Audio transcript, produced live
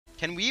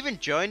Can we even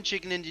join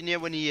Chicken Engineer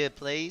when he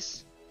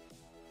plays?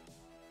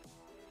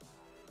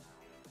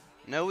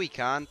 No, we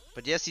can't.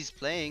 But yes, he's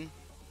playing.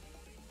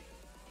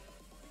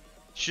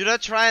 Should I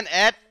try and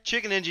add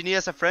Chicken Engineer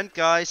as a friend,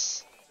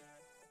 guys?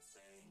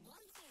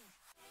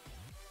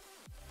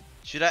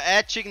 Should I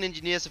add Chicken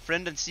Engineer as a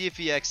friend and see if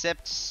he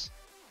accepts?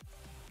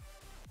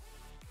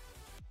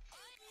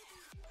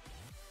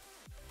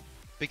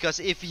 Because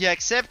if he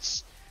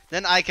accepts,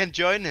 then I can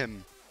join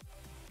him.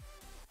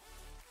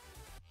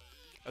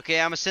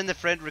 Okay, I'm gonna send a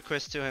friend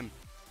request to him.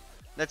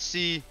 Let's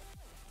see.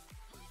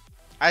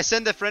 I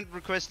send a friend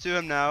request to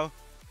him now.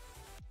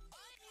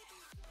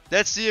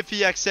 Let's see if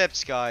he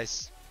accepts,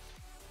 guys.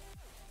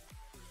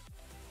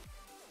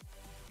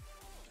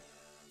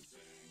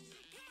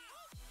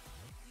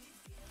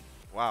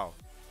 Wow.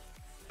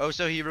 Oh,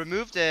 so he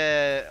removed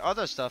the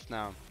other stuff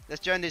now.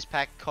 Let's join this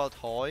pack called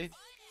Hoy.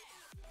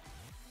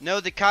 No,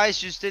 the Kais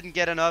just didn't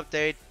get an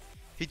update.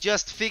 He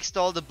just fixed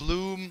all the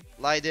bloom,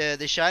 like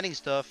the shining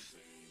stuff.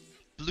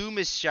 Bloom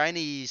is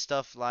shiny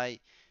stuff, like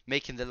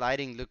making the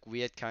lighting look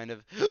weird, kind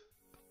of.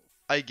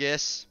 I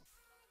guess.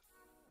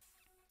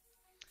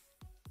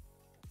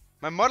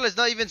 My model is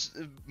not even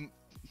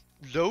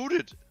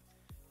loaded.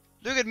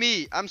 Look at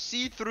me. I'm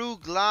see-through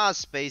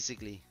glass,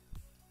 basically.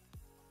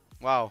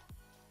 Wow.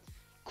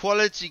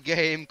 Quality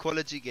game,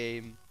 quality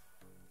game.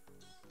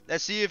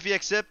 Let's see if he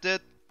accepted.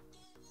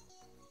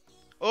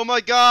 Oh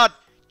my god!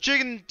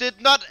 Chicken did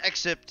not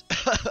accept.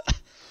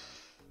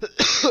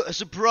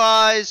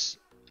 Surprise!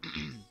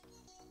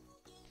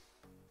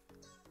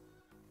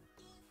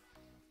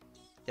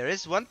 There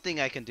is one thing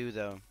I can do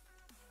though.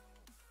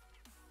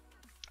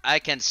 I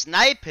can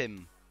snipe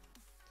him.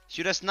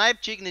 Should I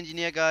snipe Chicken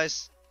Engineer,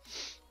 guys?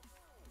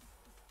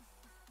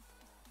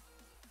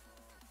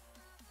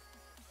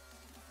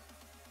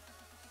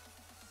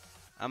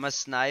 I'ma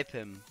snipe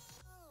him.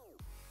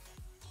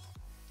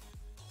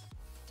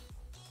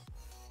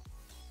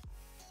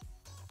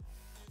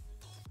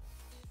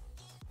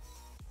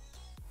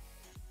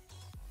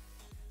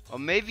 Or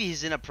maybe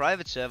he's in a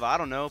private server, I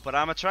don't know, but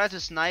I'ma try to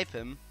snipe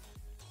him.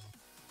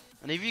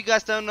 And if you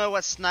guys don't know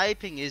what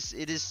sniping is,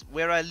 it is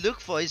where I look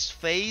for his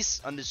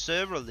face on the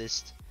server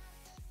list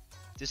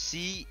to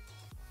see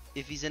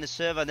if he's in a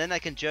server, and then I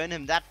can join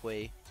him that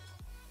way.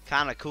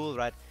 Kinda cool,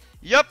 right?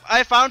 Yup,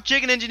 I found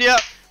Chicken Engineer.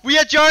 We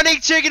are joining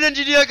Chicken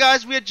Engineer,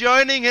 guys. We are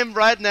joining him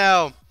right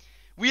now.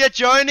 We are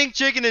joining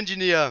Chicken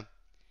Engineer.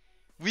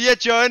 We are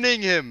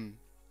joining him.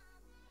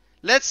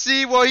 Let's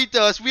see what he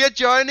does. We are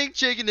joining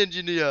Chicken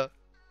Engineer.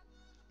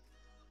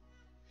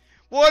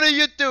 What are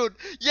you doing?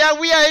 Yeah,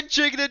 we are in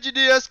Chicken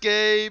Engineer's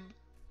game.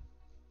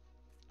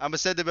 I'ma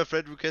send him a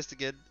friend request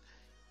again.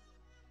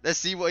 Let's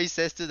see what he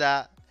says to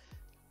that.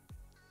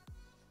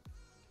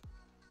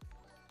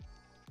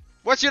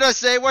 What should I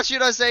say? What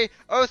should I say?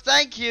 Oh,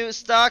 thank you,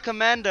 Star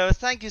Commando.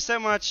 Thank you so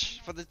much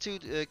for the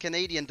 $2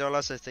 Canadian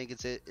dollars. I think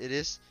it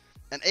is.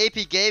 And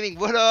AP Gaming,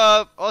 what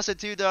up? Also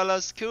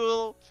 $2.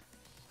 Cool.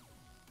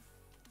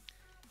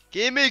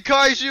 Give me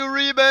Kaiju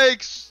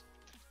remakes.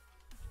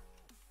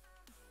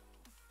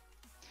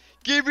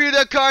 Give me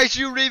the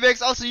Kaiju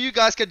remakes. Also, you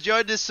guys can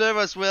join this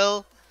server as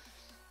well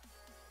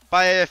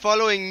by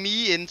following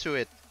me into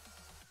it.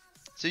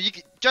 So you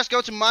can just go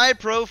to my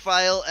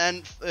profile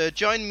and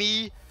join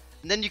me.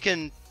 And then you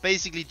can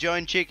basically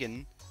join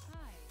Chicken.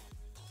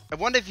 I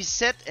wonder if he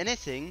said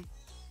anything.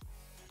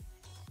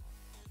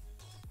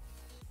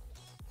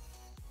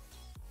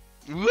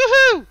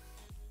 Woohoo!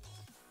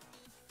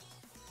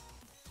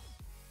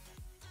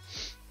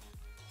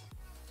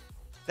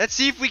 Let's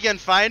see if we can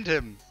find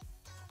him.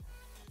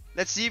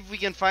 Let's see if we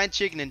can find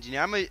Chicken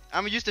Engineer. I'm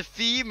gonna use the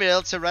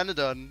female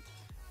Pteranodon.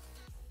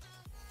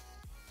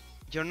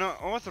 You're not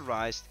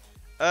authorized.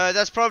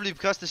 That's probably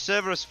because the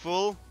server is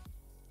full.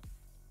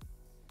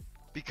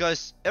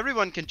 Because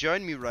everyone can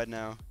join me right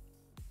now.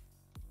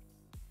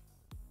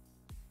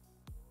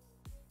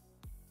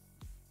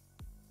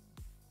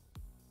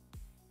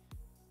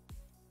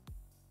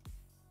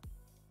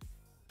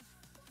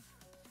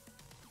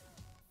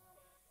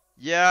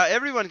 Yeah,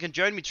 everyone can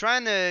join me.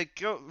 Try and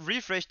go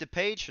refresh the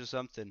page or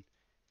something.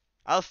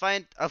 I'll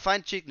find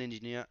Chicken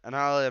Engineer and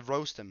I'll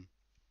roast him.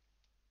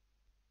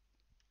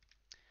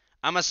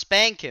 I'ma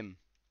spank him.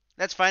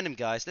 Let's find him,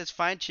 guys. Let's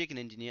find Chicken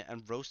Engineer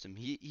and roast him.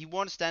 He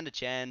won't stand a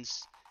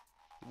chance.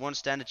 He won't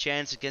stand a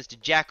chance against the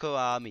Jacko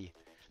army.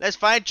 Let's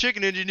find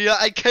Chicken Engineer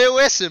and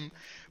KOS him.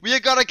 We are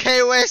gonna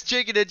KOS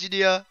Chicken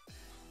Engineer.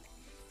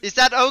 Is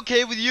that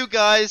okay with you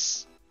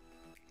guys?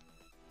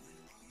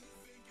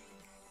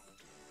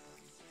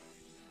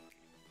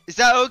 Is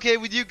that okay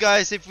with you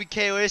guys if we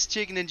KOS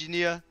Chicken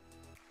Engineer?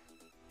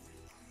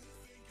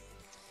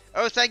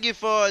 Oh, thank you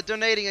for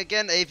donating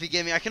again, AP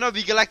Gaming. I cannot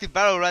be Galactic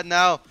Barrel right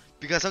now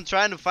because I'm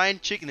trying to find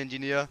Chicken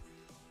Engineer.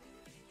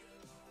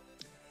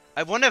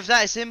 I wonder if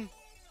that is him.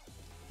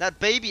 That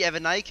baby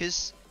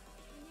Avanicus.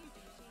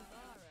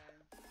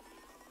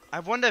 I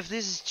wonder if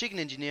this is Chicken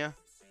Engineer.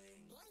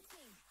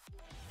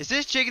 Is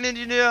this Chicken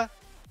Engineer?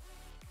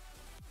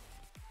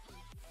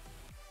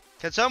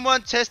 Can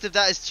someone test if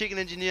that is Chicken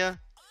Engineer?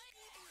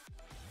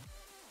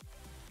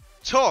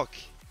 Talk.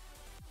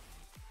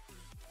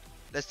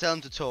 Let's tell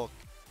him to talk.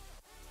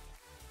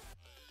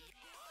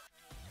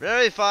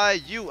 Verify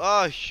you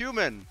are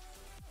human.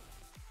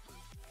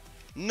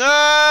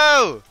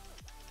 No!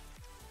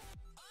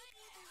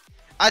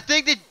 I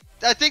think the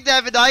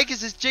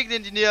Avinicus is chicken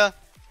engineer.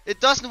 It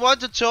doesn't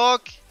want to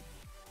talk.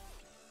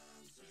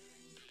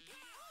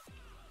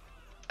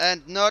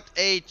 And not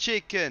a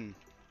chicken.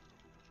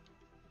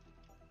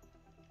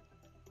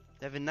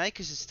 The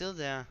Avinicus is still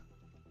there.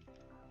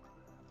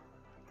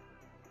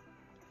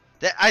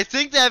 I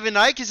think the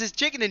Avinicus is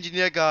chicken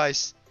engineer,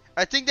 guys.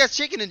 I think that's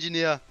chicken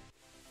engineer.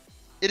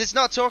 It is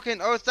not talking.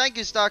 Oh, thank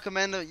you, Star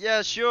Commander.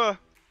 Yeah, sure.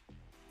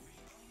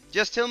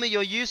 Just tell me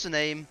your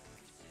username.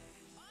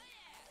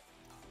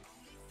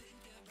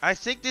 I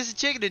think this is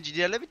chicken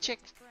engineer. Let me check.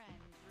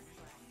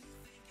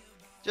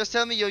 Just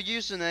tell me your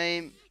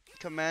username,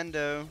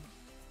 Commando.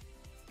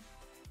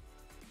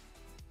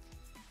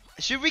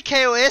 Should we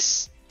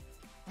KOS?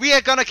 We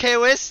are gonna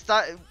KOS.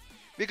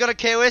 We're gonna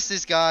KOS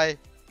this guy.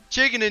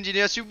 Chicken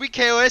engineer. Should we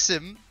KOS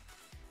him?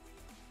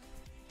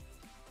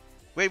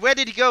 Wait, where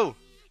did he go?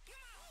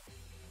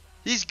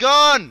 He's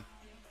gone.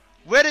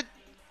 Where did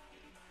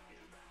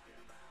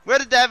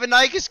the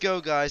Avinicus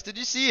go, guys? Did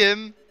you see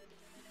him?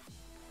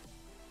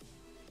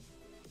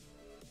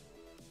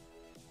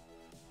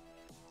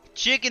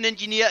 Chicken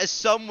engineer is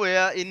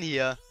somewhere in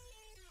here.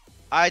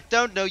 I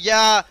don't know.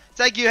 Yeah,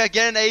 thank you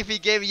again,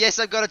 AV Gaming. Yes,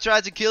 I'm gonna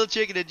try to kill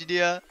chicken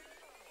engineer.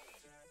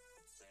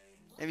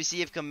 Let me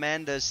see if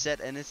Commander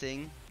said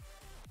anything.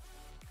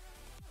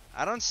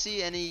 I don't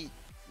see any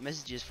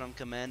messages from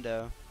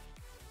Commando,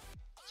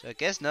 so I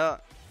guess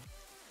not.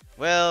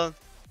 Well,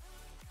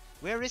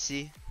 where is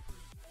he?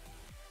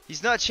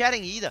 He's not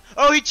chatting either.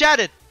 Oh, he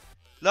chatted!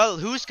 Lol,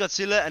 who's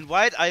Godzilla and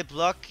why'd I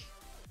block?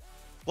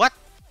 What?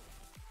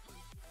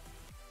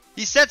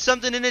 He said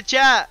something in the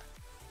chat!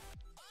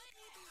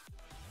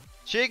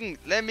 Chicken,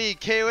 let me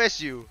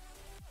KOS you.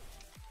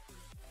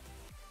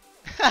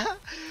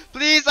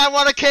 Please, I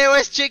want to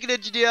KOS chicken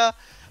engineer!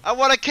 I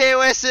want to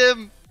KOS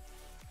him!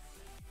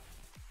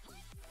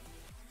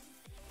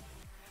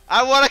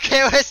 I want to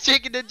KOS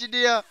chicken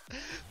engineer!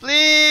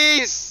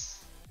 Please!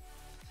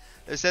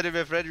 Let's send him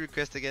a friend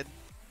request again.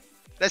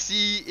 Let's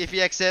see if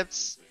he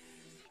accepts.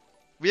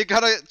 We're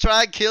gonna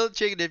try and kill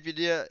chicken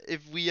engineer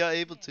if we are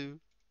able to.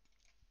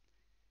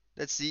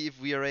 Let's see if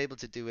we are able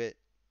to do it.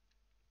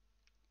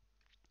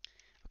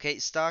 Okay,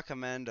 Star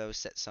Commando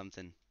said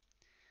something.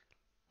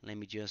 Let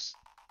me just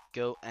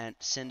go and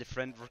send a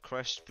friend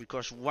request,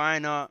 because why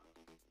not?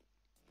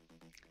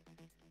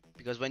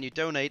 Because when you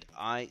donate,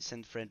 I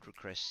send friend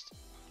request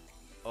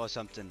or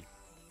something.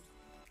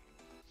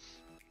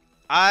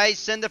 I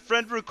send a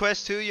friend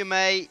request to you,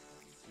 mate.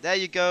 There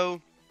you go.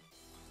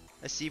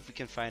 Let's see if we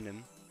can find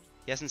him.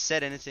 He hasn't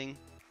said anything.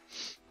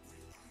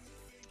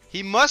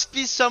 He must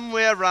be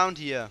somewhere around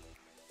here.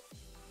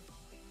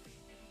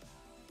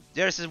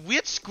 There's a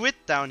weird squid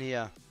down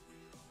here.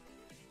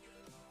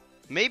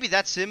 Maybe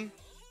that's him.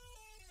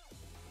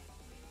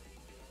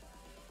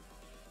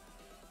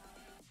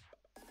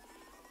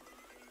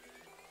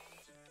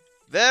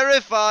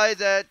 Verify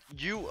that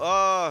you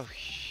are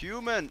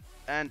human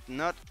and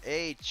not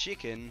a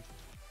chicken.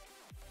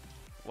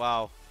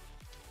 Wow.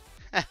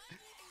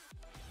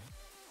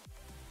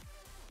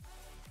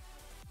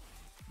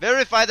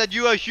 Verify that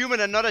you are human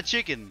and not a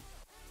chicken.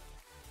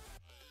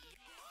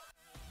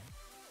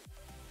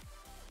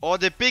 Or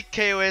the big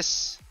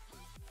KOS.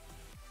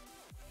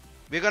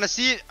 We're gonna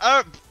see.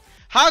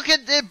 How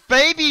can the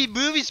baby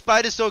movie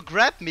spider so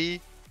grab me?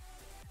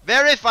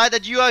 Verify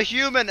that you are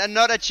human and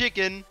not a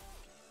chicken.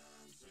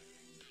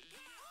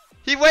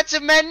 He went to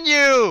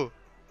menu.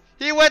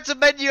 He went to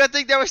menu. I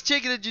think that was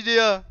chicken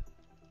engineer.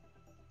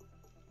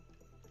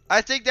 I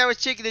think that was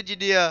chicken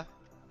engineer.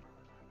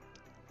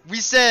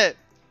 We said,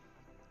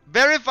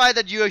 verify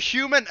that you are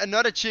human and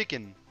not a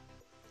chicken.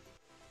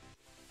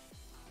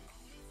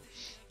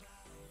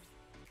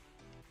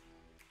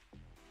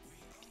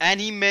 And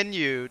he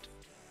menued.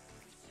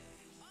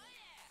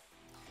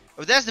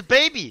 Oh, there's the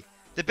baby.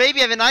 The baby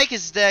Avinicus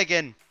is there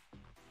again.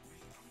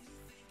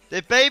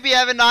 The baby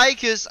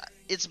Avinicus.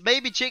 It's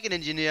baby chicken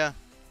engineer.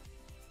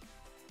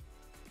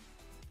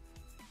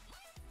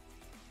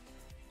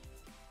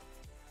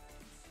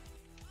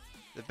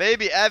 The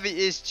baby Avi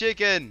is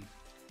chicken.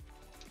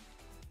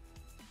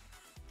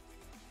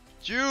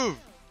 Juve.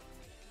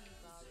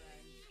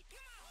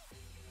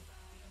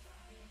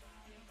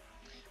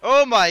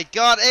 Oh my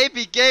god,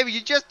 AP Gaming,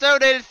 you just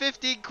donated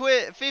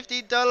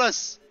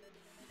 $15.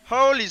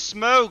 Holy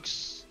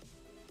smokes.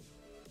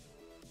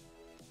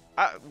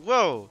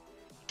 Whoa.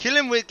 Kill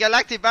him with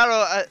Galactic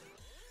Barrel.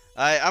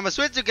 I'm a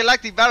switch to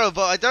Galactic Barrel,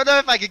 but I don't know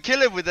if I can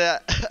kill him with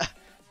that.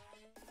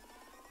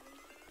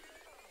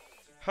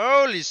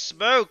 Holy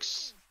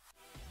smokes.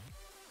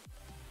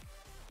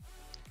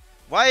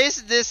 Why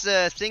isn't this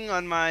thing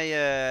on my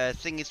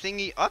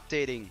thingy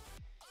updating?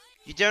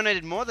 You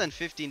donated more than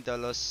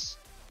 $15.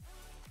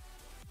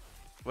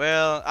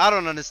 Well, I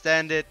don't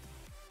understand it.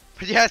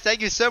 But yeah,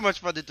 thank you so much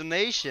for the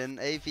donation,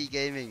 AP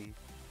Gaming.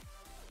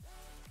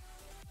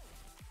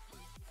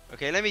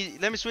 Okay, let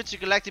me switch to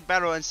Galactic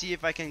Battle and see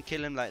if I can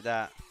kill him like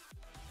that.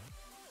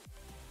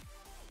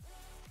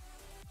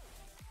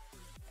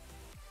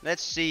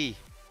 Let's see.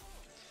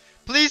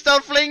 Please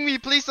don't fling me!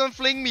 Please don't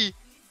fling me!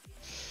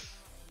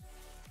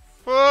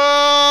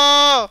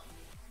 Oh!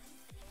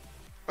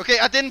 Okay,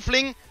 I didn't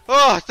fling.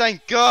 Oh,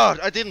 thank God,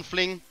 I didn't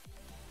fling.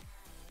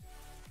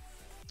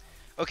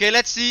 Okay,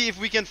 let's see if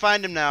we can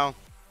find him now.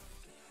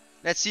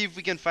 Let's see if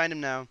we can find him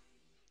now.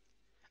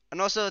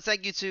 And also,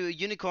 thank you to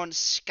Unicorn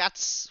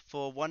Scats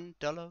for $1.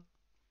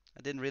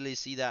 I didn't really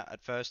see that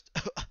at first.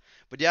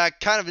 But yeah,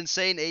 kind of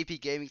insane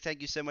AP Gaming.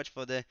 Thank you so much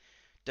for the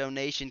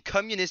donation.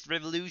 Communist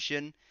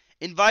Revolution.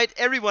 Invite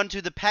everyone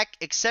to the pack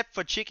except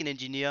for Chicken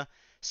Engineer.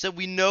 So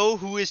we know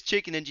who is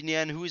Chicken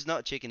Engineer and who is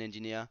not Chicken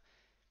Engineer.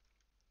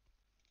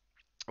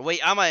 Wait,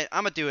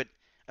 I'ma do it.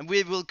 And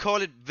we will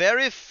call it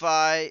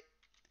Verify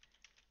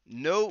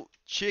No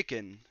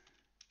Chicken.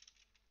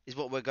 Is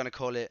what we're gonna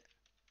call it.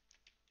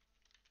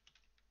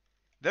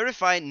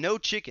 Verify No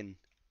Chicken.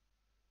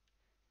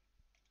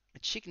 A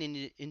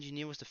Chicken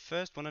Engineer was the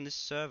first one on this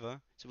server.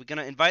 So we're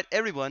gonna invite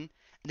everyone.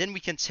 And then we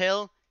can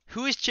tell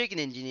who is Chicken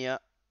Engineer.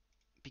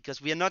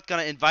 Because we are not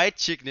gonna invite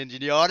Chicken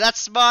Engineer. Oh, that's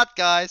smart,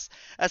 guys.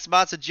 That's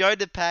smart. So join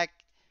the pack.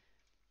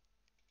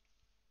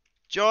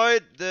 Join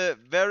the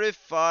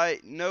Verify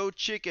No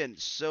Chicken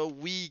so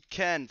we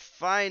can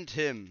find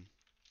him.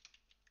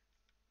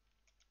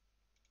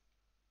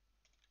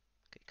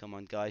 Okay, come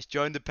on, guys.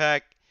 Join the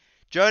pack.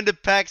 Join the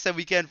pack so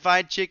we can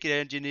find Chicken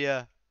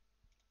Engineer.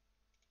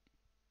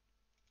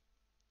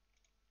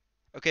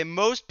 Okay,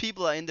 most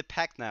people are in the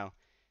pack now.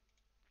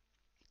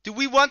 Do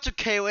we want to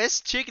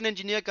KOS Chicken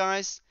Engineer,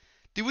 guys?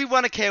 Do we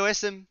want to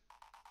KOS him?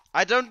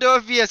 I don't know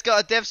if he has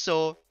got a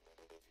Devsaur.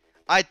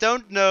 I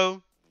don't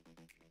know.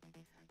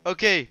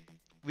 Okay,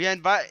 we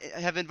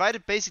have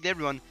invited basically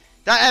everyone.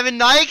 That Evan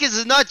Nikes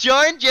is not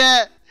joined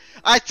yet.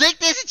 I think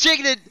this is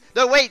Chicken.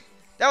 No, wait,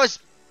 that was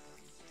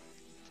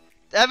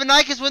Evan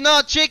Nikes was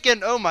not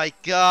Chicken. Oh my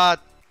God,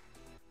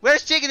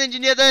 where's Chicken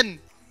Engineer then?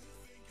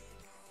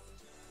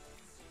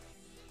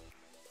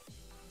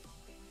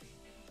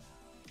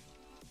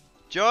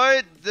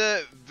 Join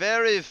the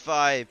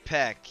Verify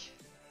pack.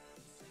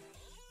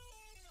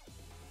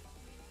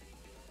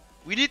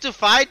 We need to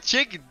find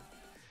Chicken.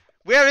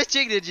 Where is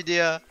Chicken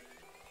Engineer?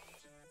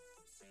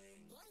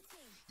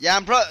 Yeah,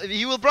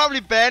 he will probably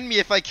ban me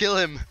if I kill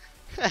him.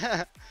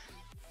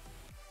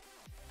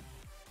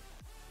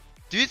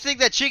 Do you think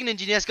that Chicken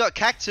Engineer's got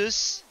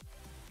cactus?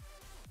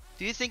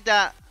 Do you think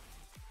that?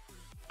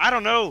 I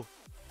don't know.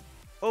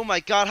 Oh my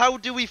God, how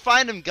do we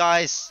find him,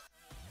 guys?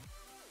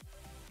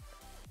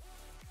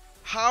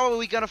 How are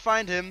we gonna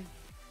find him?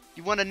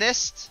 You want a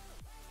nest?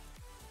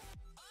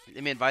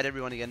 Let me invite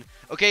everyone again.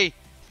 Okay,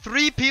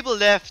 3 people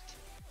left.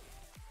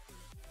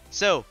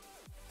 So,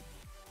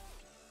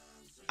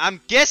 I'm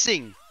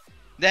guessing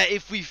that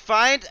if we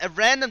find a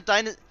random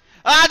dinosaur...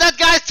 Ah, that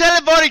guy's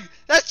teleporting!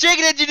 That's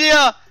Chicken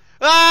Engineer!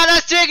 Ah,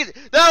 that's Chicken...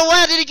 No,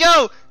 where did he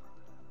go?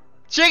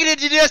 Chicken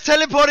Engineer's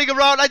teleporting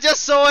around. I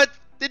just saw it.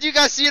 Did you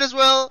guys see it as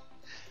well?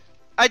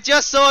 I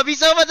just saw him.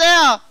 He's over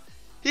there!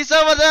 He's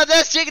over there.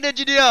 There's Chicken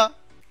Engineer.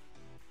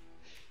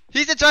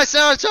 He's a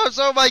Triceratops.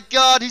 Oh my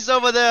God, he's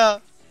over there.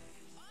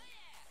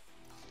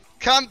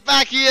 Come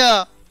back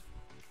here.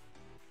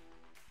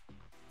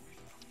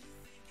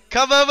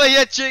 Come over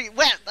here, Chicken.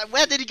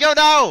 Where did he go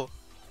now?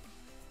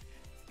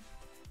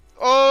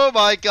 Oh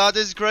my God,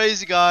 this is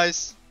crazy,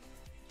 guys.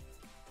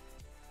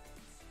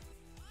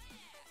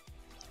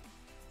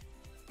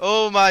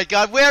 Oh my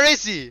God, where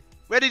is he?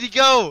 Where did he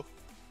go?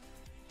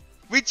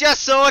 We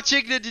just saw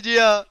Chicken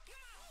Engineer.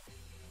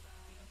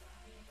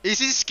 Is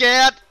he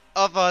scared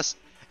of us?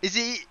 Is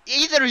he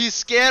either he's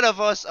scared of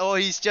us or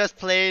he's just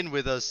playing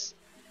with us?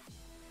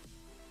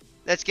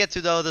 Let's get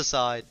to the other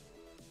side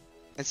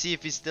and see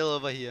if he's still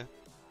over here.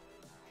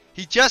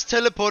 He just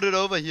teleported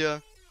over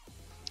here.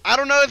 I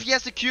don't know if he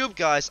has the cube,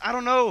 guys. I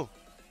don't know.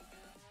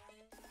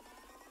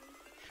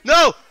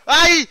 No!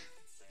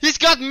 He's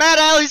got Mad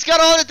Al. He's got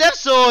all the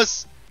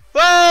Devsaurs.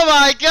 Oh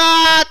my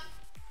God!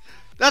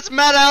 That's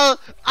Mad Al.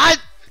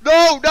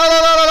 No!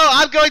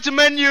 I'm going to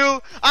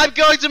menu. I'm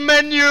going to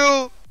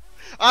menu.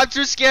 I'm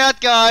too scared,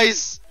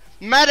 guys.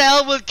 Mad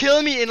Al will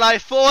kill me in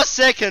like 4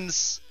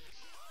 seconds.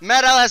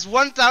 Mad Al has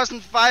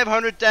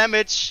 1,500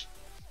 damage.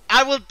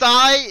 I will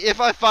die if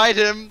I fight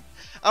him.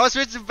 I was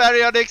switching to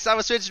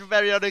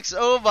Baryonyx.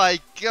 Oh my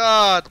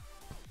God.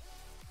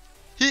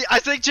 I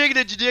think Chicken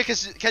Engineer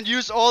can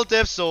use all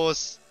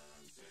Devsaurs.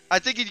 I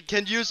think he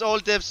can use all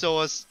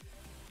Devsaurs.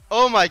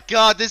 Oh my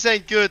God, this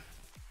ain't good.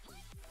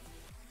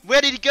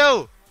 Where did he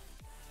go?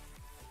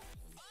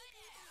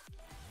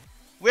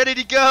 Where did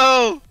he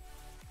go?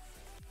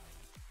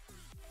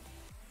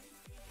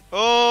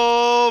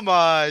 Oh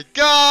my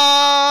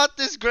God,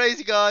 this is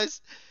crazy,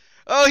 guys.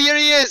 Oh, here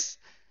he is.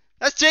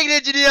 That's Chicken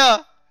Engineer.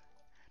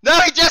 No,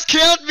 he just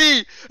killed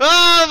me.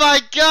 Oh my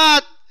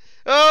God.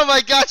 Oh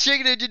my God,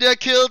 Chicken Engineer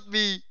killed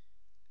me.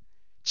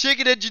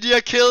 Chicken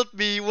Engineer killed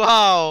me.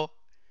 Wow.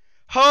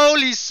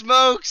 Holy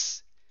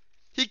smokes.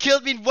 He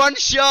killed me in 1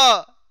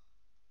 shot.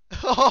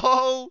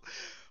 Oh,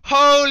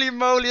 Holy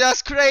moly,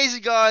 that's crazy,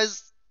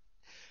 guys.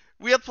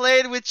 We are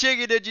playing with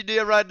Chicken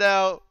Engineer right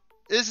now.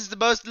 This is the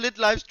most lit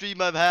live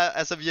stream I've had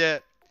as of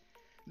yet.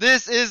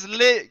 This is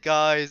lit,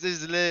 guys.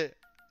 This is lit.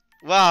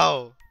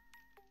 Wow.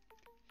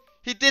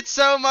 He did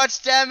so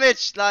much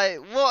damage. Like,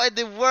 what in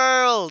the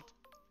world?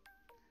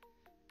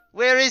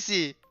 Where is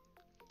he?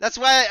 That's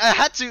why I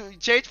had to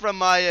change from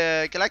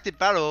my galactic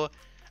barrel.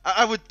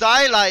 I would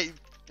die like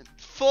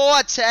 4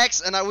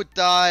 attacks and I would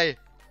die.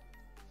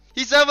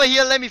 He's over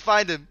here. Let me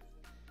find him.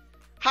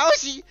 How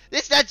is he?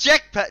 It's that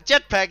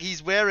jetpack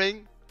he's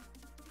wearing.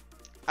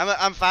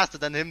 I'm faster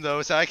than him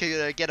though, so I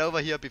can get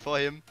over here before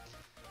him.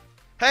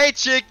 Hey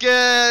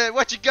chicken,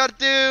 what you gotta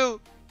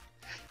do?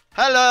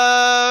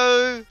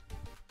 Hello.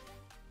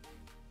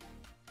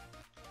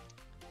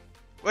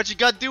 What you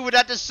gotta do with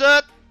that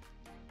dessert?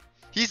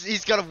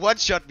 He's gonna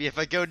one-shot me if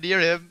I go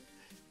near him.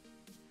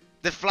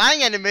 The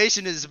flying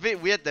animation is a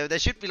bit weird though. There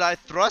should be like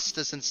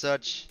thrusters and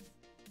such.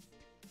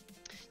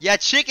 Yeah,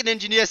 Chicken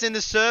Engineer's in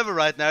the server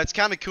right now. It's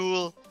kind of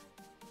cool.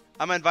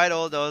 I'm gonna invite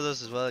all the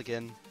others as well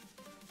again.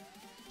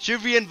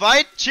 Should we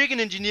invite Chicken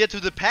Engineer to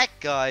the pack,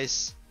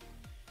 guys?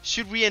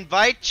 Should we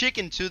invite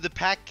Chicken to the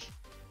pack?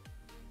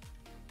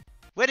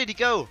 Where did he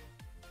go?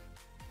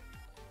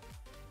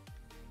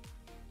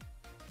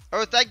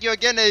 Oh, thank you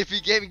again,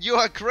 AP Gaming. You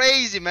are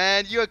crazy,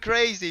 man. You are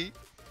crazy.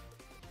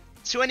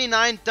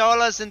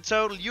 $29 in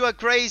total. You are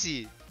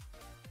crazy.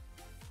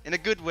 In a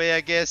good way,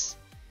 I guess.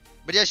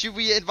 But yeah, should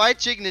we invite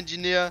Chicken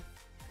Engineer?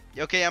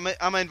 Okay, I'm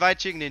gonna invite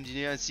Chicken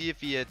Engineer and see if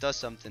he does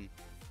something.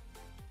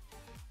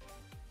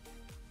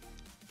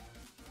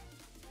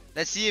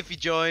 Let's see if he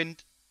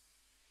joined.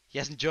 He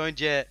hasn't joined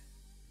yet.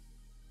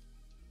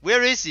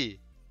 Where is he?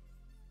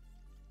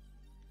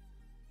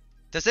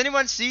 Does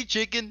anyone see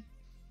Chicken?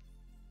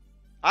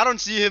 I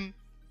don't see him.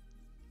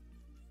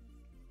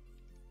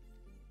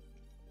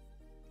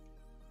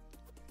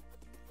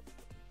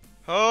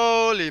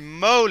 Holy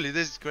moly,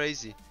 this is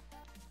crazy.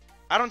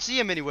 I don't see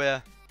him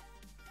anywhere.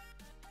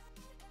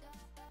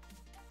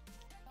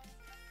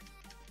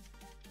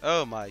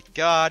 Oh my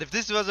god, if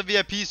this was a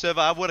VIP server,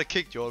 I would have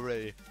kicked you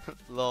already.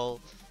 Lol.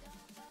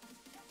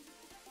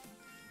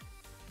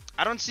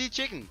 I don't see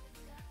Chicken.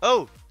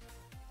 Oh!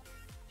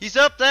 He's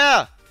up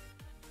there!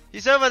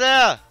 He's over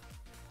there!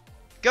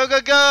 Go, go,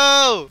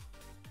 go!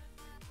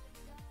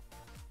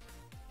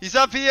 He's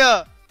up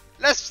here!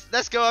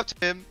 Let's go up to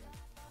him.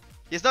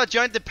 He has not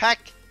joined the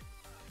pack.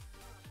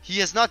 He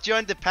has not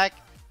joined the pack.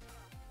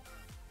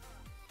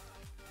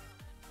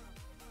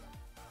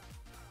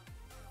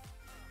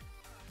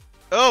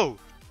 Oh!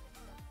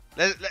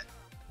 Let's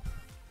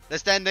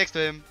stand next to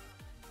him.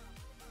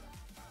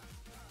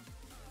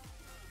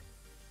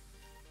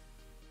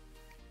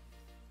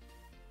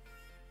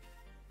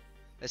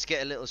 Let's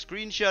get a little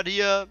screenshot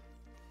here.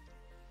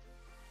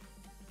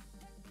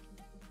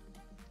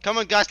 Come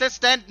on, guys. Let's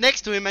stand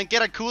next to him and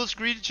get a cool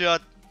screenshot.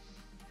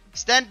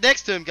 Stand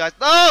next to him, guys.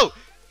 No!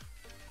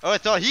 Oh, I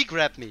thought he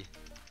grabbed me.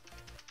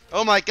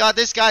 Oh my god,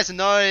 this guy's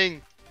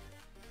annoying.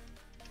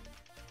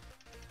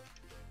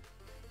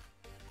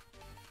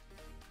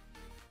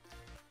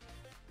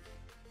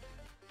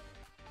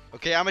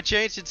 Okay, I'm gonna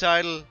change the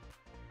title.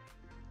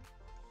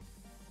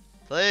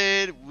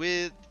 Played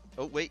with...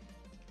 Oh, wait.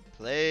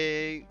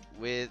 Play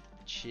with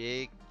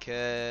Chicken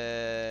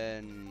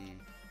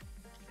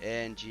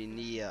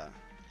Engineer.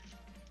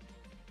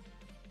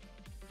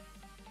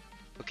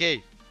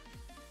 Okay.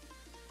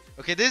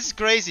 Okay, this is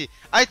crazy.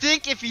 I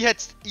think if he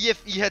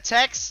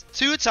attacks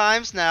 2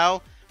 times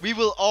now, we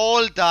will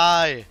all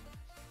die.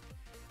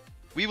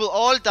 We will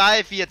all die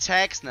if he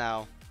attacks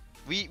now.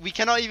 We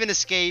cannot even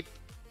escape.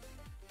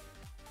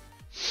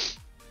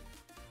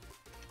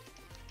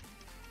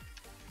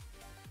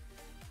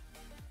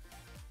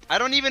 I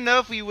don't even know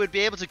if we would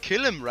be able to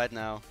kill him right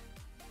now.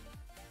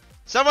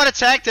 Someone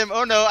attacked him.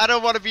 Oh no, I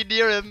don't want to be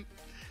near him.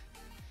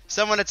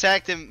 Someone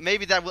attacked him.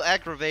 Maybe that will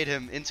aggravate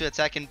him into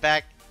attacking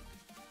back.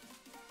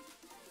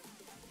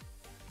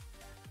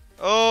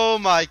 Oh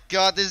my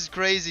god, this is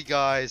crazy,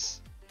 guys.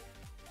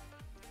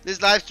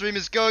 This live stream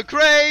is going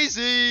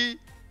crazy.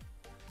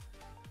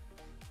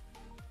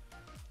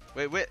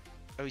 Wait.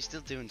 Oh, he's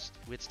still doing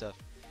weird stuff.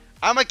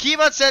 I'ma keep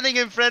on sending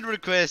him friend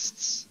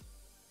requests.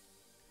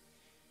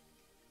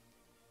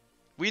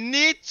 We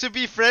need to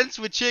be friends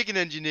with Chicken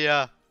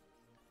Engineer.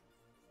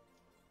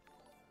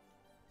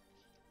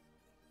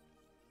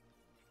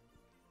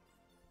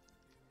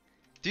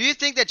 Do you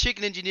think that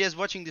Chicken Engineer is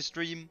watching the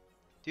stream?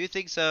 Do you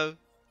think so?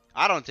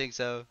 I don't think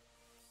so.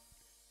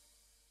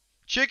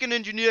 Chicken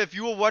Engineer, if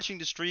you are watching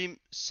the stream,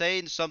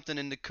 say something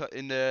in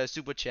the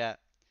super chat.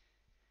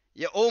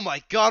 Yeah, oh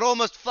my god,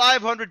 almost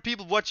 500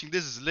 people watching.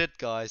 This is lit,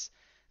 guys.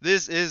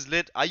 This is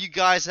lit. Are you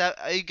guys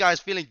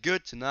feeling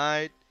good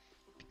tonight?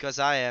 Because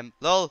I am.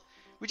 Lol.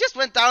 We just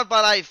went down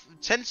by like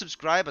 10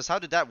 subscribers. How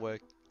did that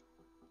work?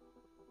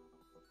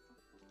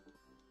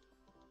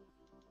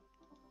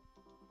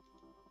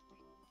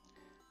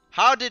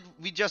 How did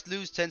we just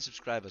lose 10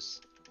 subscribers?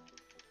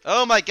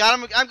 Oh my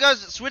god, I'm gonna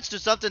switch to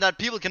something that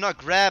people cannot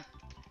grab.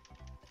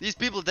 These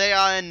people, they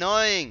are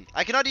annoying.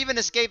 I cannot even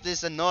escape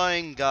this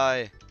annoying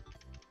guy.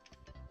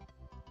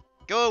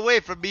 Go away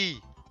from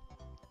me.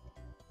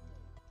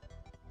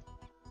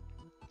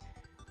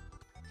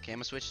 Okay, I'm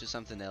gonna switch to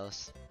something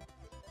else.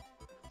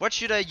 What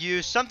should I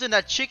use? Something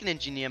that Chicken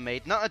Engineer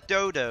made, not a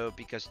dodo,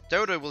 because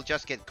dodo will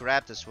just get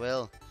grabbed as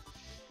well.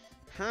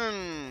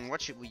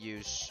 What should we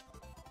use?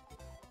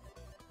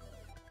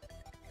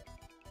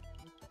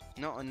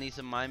 Not a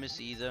Nithomimus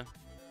either.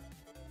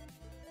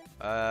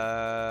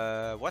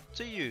 What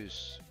to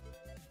use?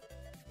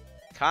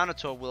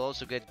 Carnotaur will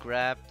also get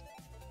grabbed.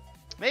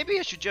 Maybe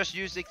I should just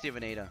use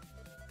Ichthyovenator.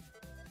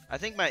 I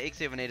think my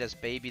Ichthyovenator's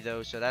baby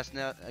though, so that's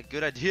not a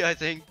good idea, I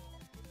think.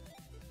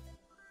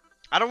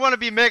 I don't want to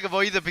be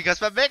Megavore either,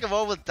 because my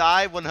Megavore will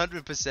die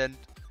 100%.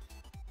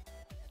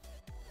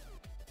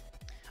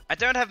 I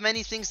don't have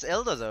many things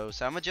Elder though,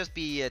 so I'm gonna just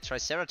be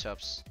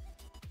Triceratops.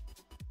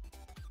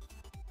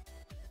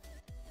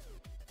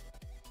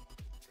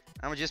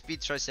 I'm gonna just be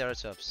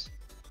Triceratops.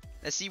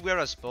 Let's see where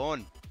I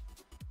spawn.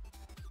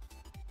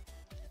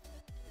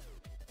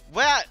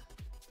 Where?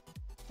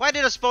 Why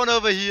did I spawn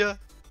over here?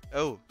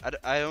 Oh,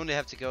 I only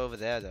have to go over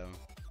there though.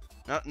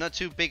 Not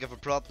too big of a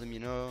problem, you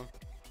know.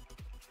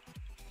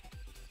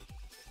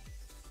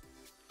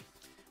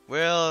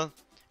 Well,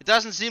 it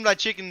doesn't seem like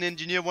Chicken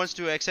Engineer wants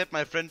to accept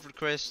my friend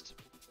request.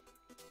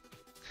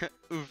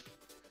 Oof.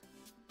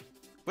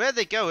 Where are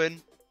they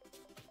going?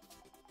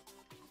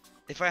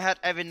 If I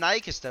had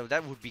Avinicus though,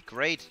 that would be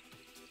great.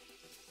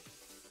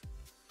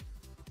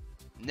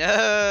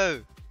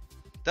 No!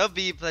 Don't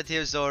be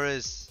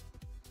Plateosaurus.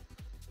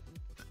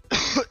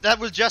 That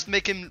will just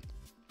make him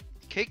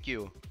kick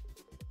you.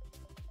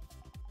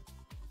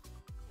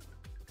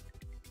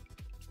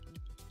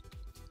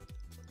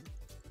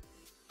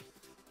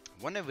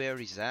 Wonder where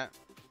he's at.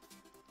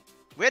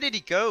 Where did he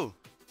go?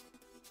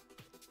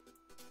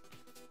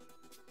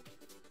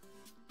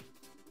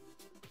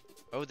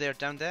 Oh, they're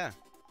down there.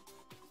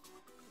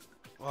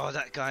 Oh,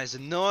 that guy is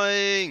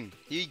annoying.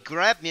 He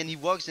grabbed me and he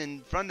walks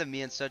in front of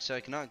me and such, so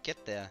I cannot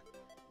get there.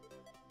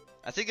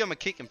 I think I'm gonna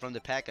kick him from the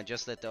pack and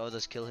just let the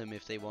others kill him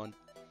if they want.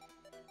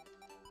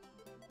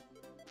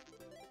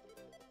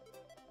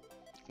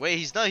 Wait,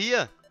 he's not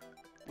here.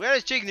 Where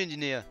is Chicken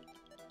Engineer?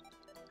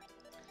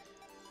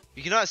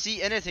 You cannot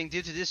see anything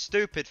due to this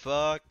stupid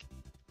fuck.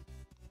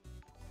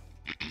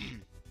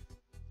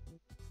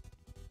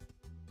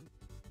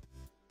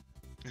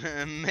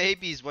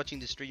 Maybe he's watching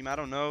the stream, I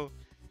don't know.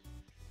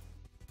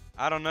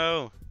 I don't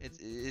know.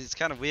 It's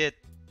kind of weird.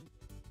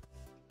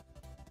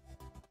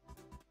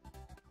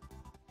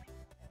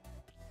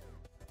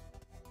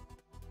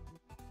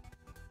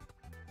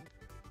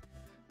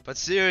 But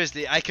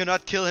seriously, I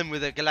cannot kill him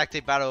with a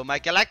Galactic Barrow. My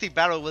Galactic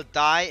Barrow will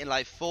die in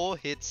like 4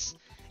 hits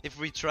if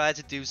we try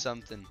to do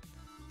something.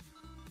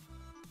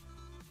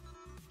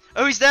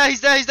 Oh, he's there,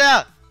 he's there, he's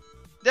there!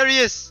 There he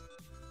is!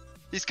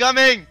 He's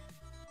coming!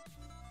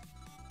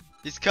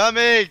 He's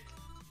coming!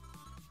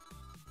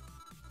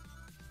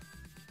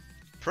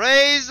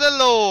 Praise the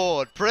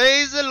Lord!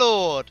 Praise the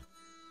Lord!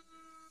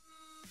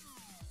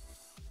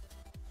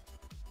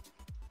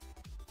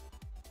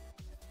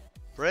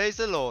 Praise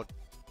the Lord.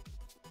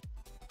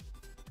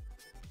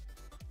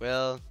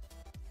 Well.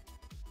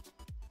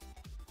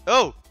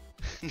 Oh!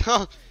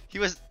 No!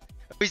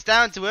 He's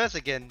down to earth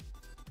again.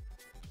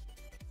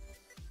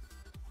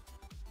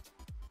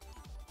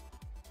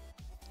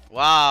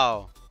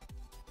 Wow.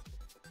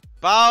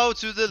 Bow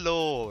to the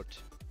Lord.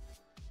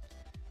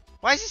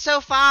 Why is he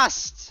so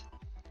fast?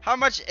 How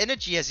much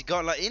energy has he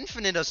got? Like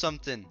infinite or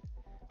something?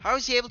 How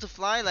is he able to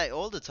fly like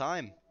all the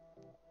time?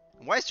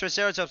 And why is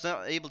Triceratops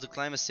not able to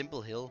climb a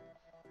simple hill?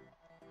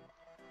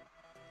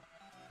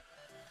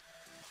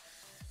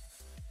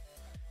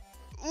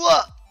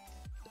 What?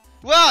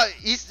 Wow,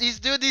 he's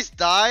doing these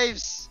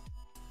dives.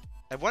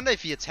 I wonder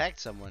if he attacked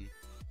someone.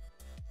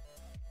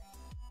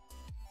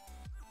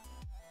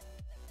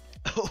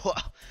 Oh, wow.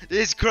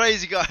 This is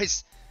crazy,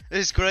 guys.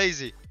 This is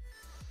crazy.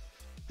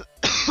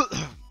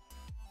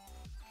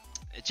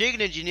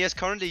 Chicken Engineer is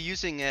currently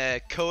using a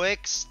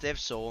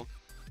Gunman-Devsaur,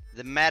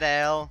 the Mad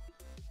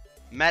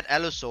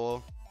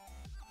Allosaur,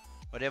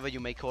 whatever you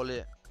may call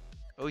it.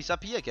 Oh, he's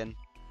up here again.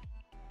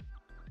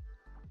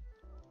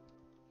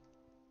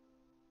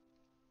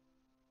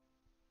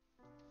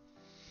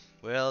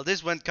 Well,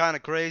 this went kind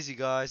of crazy,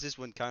 guys. This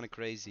went kind of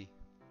crazy.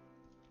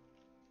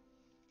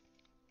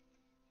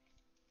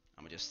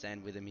 I'm gonna just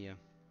stand with him here.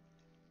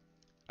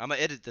 I'm gonna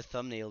edit the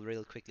thumbnail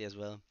real quickly as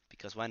well,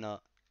 because why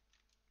not?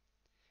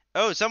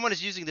 Oh, someone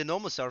is using the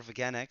normal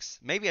Saurophaganics.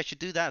 Maybe I should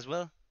do that as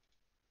well.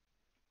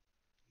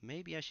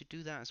 Maybe I should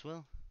do that as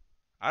well.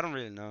 I don't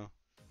really know.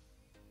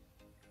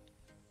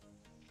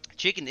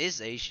 Chicken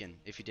is Asian,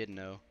 if you didn't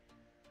know.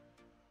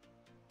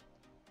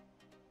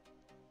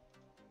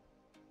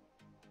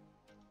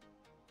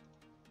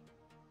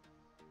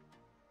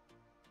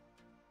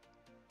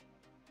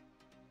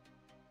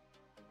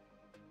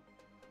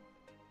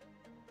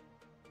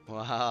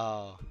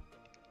 Wow.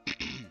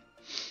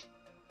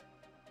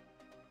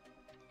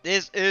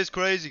 This is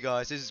crazy,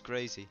 guys. This is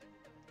crazy.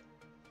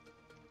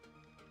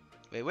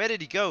 Wait, where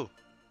did he go?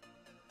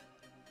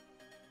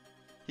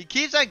 He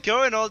keeps on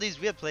going all these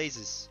weird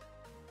places.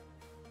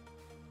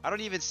 I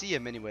don't even see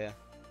him anywhere.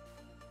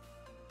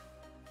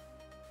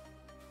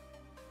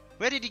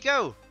 Where did he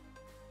go?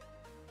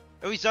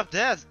 Oh, he's up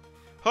there.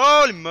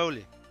 Holy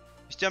moly.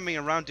 He's jumping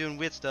around doing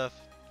weird stuff.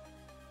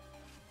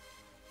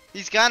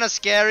 He's kind of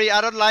scary.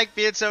 I don't like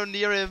being so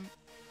near him.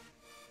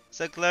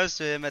 So close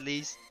to him, at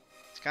least.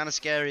 It's kind of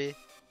scary.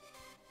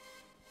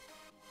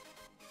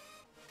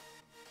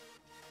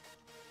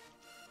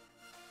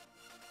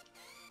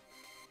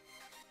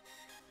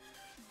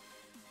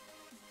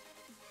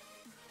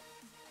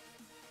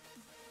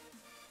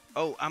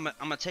 Oh, I'm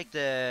gonna take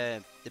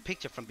the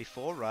picture from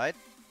before, right?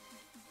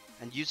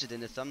 And use it in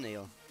the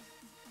thumbnail.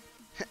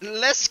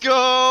 Let's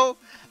go!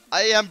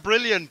 I am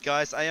brilliant,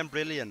 guys. I am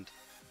brilliant.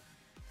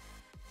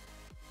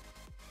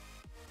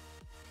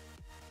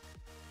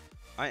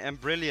 I am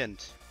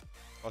brilliant.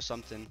 Or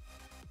something.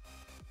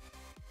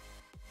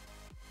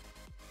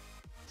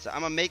 So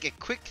I'm gonna make a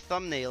quick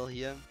thumbnail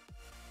here.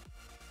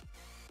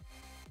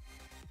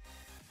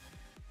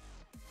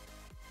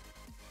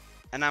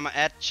 And I'm gonna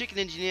add Chicken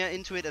Engineer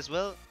into it as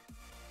well.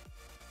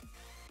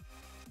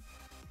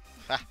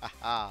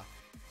 Hahaha.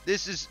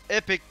 This is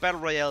epic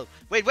battle royale.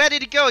 Wait, where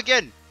did he go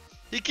again?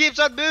 He keeps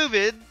on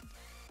moving.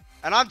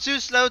 And I'm too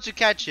slow to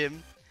catch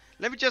him.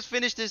 Let me just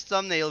finish this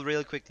thumbnail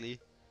real quickly.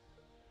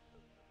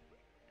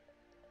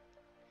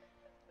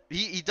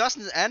 He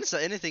doesn't answer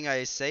anything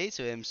I say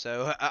to him,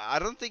 so I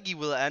don't think he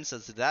will answer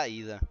to that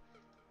either.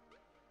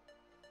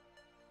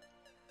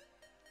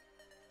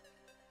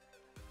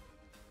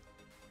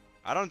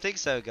 I don't think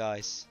so,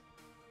 guys.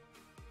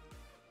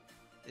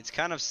 It's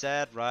kind of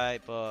sad,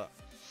 right? But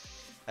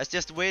that's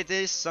just the way it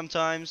is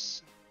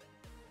sometimes.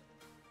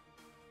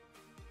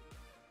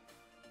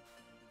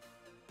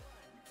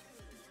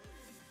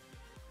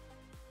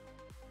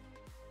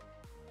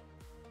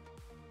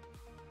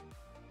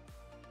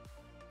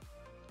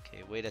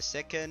 Okay, wait a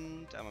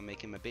second. I'm gonna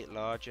make him a bit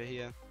larger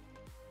here.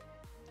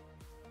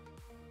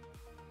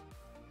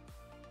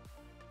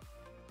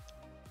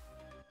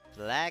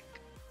 Black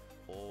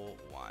or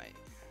white?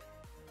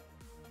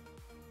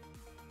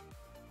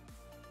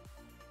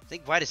 I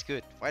think white is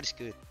good. White is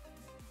good.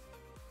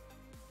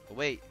 Oh,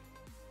 wait.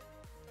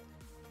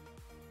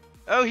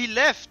 Oh, he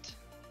left.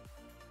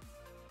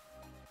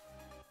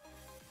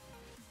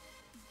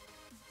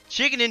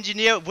 Chicken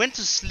Engineer went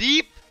to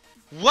sleep?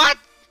 What?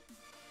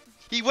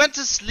 He went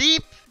to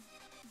sleep?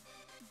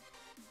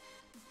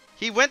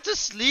 He went to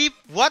sleep?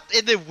 What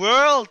in the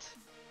world?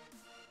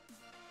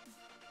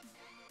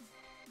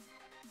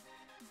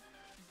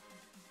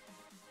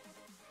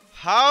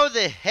 How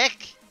the heck?